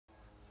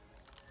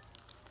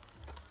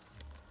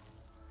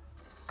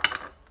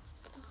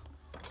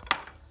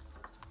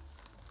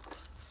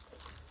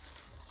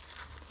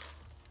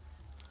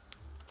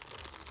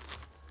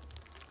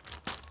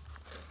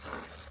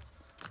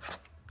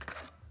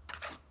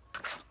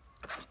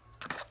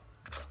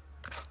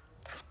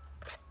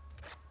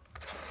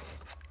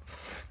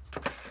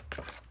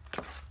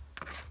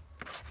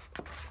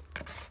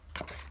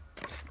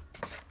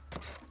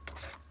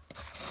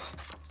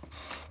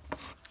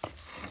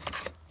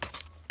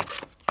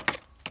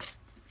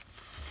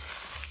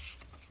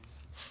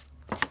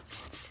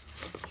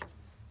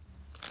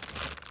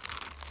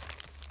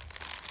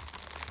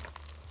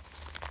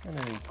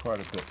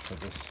quite a bit for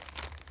this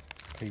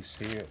piece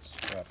here. It's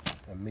about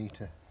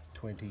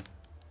 1.20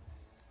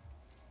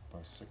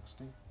 by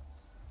 60.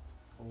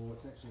 Oh,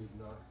 it's actually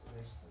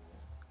less than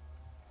that.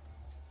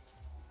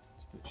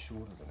 It's a bit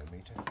shorter than 1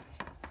 metre.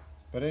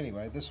 But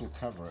anyway, this will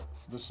cover it.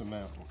 This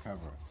amount will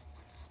cover it.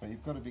 But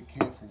you've got to be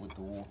careful with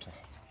the water.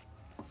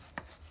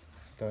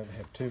 Don't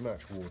have too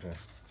much water.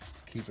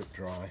 Keep it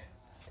dry.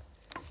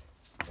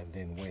 And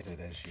then wet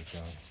it as you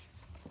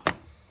go.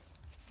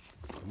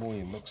 The more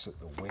you mix it,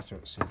 the wetter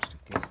it seems to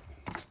get.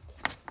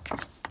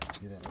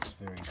 See, that looks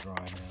very dry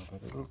now,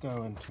 but it'll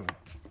go into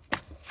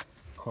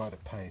quite a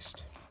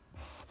paste.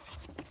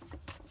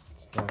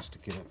 It's nice to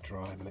get it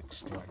dry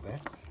mixed like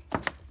that.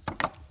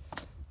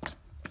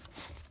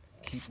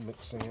 Keep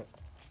mixing it.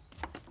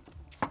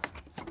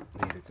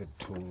 Need a good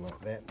tool like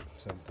that,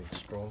 something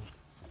strong.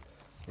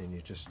 Then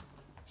you just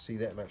see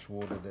that much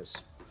water.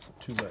 That's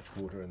too much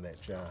water in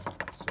that jar.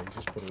 So you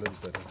just put a little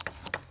bit in.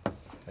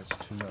 That's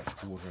too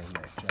much water in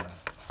that jar.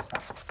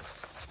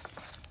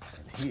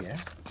 And here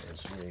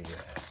is where you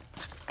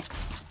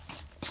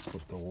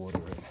put the water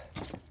in.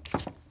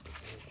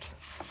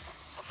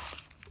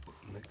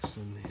 Mix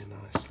in there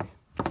nicely.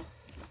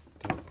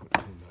 Don't put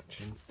too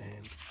much in,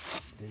 and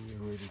then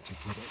you're ready to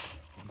get it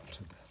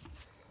onto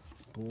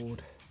the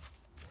board.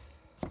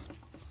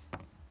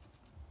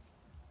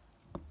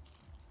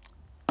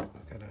 I'm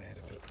going to add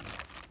a bit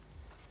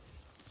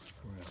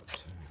more grout too.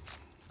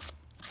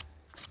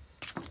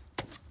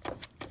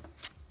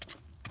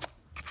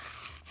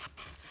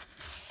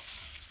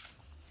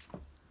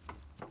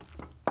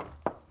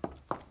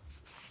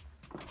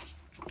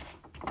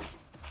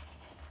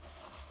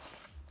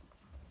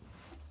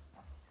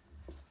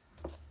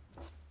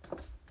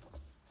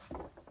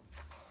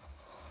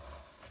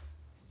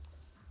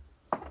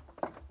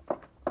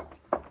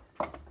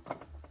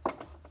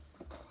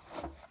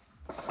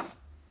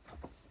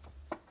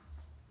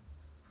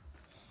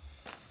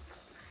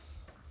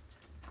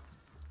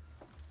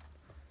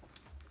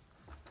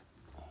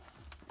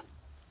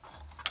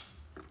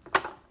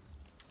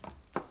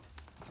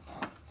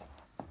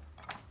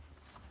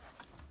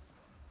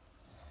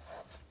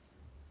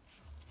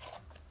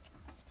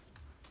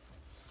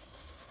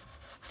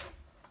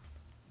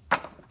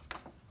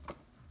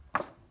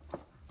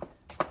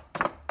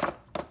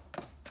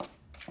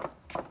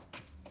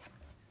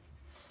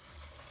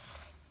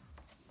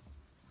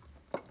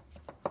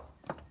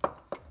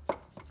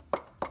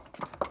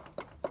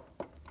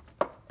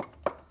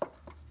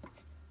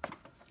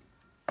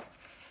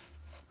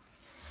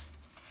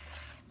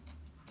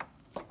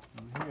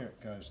 Here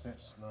it goes,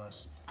 that's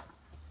nice.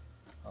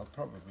 I'll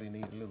probably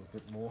need a little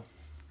bit more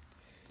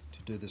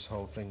to do this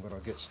whole thing, but I'll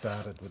get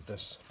started with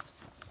this.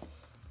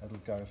 It'll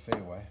go a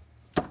fair way.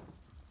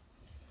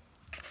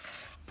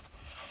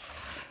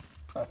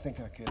 I think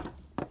I could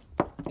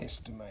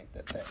estimate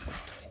that that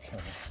would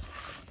cover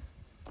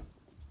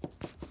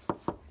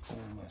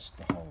almost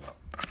the whole lot.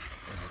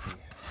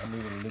 I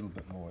need a little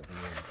bit more at the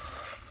end,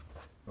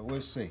 but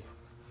we'll see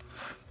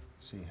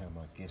how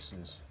my guess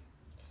is,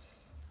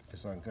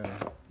 because I'm going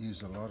to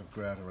use a lot of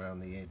grout around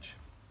the edge.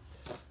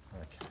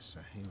 Okay, so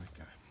here we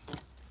go.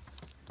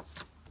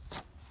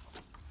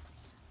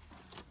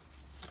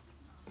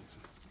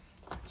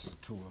 That's the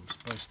tool I'm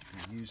supposed to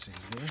be using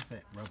there,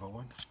 that rubber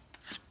one.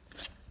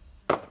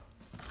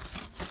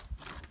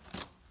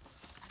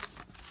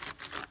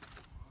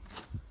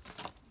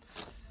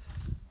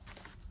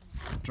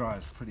 It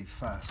dries pretty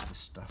fast, this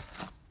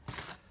stuff.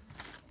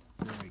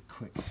 Very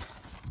quick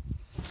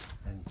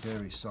and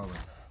very solid.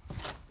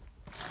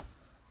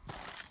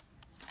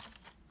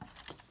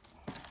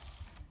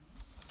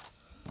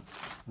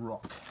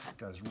 Rock, it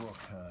goes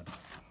rock hard,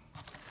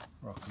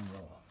 rock and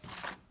roll.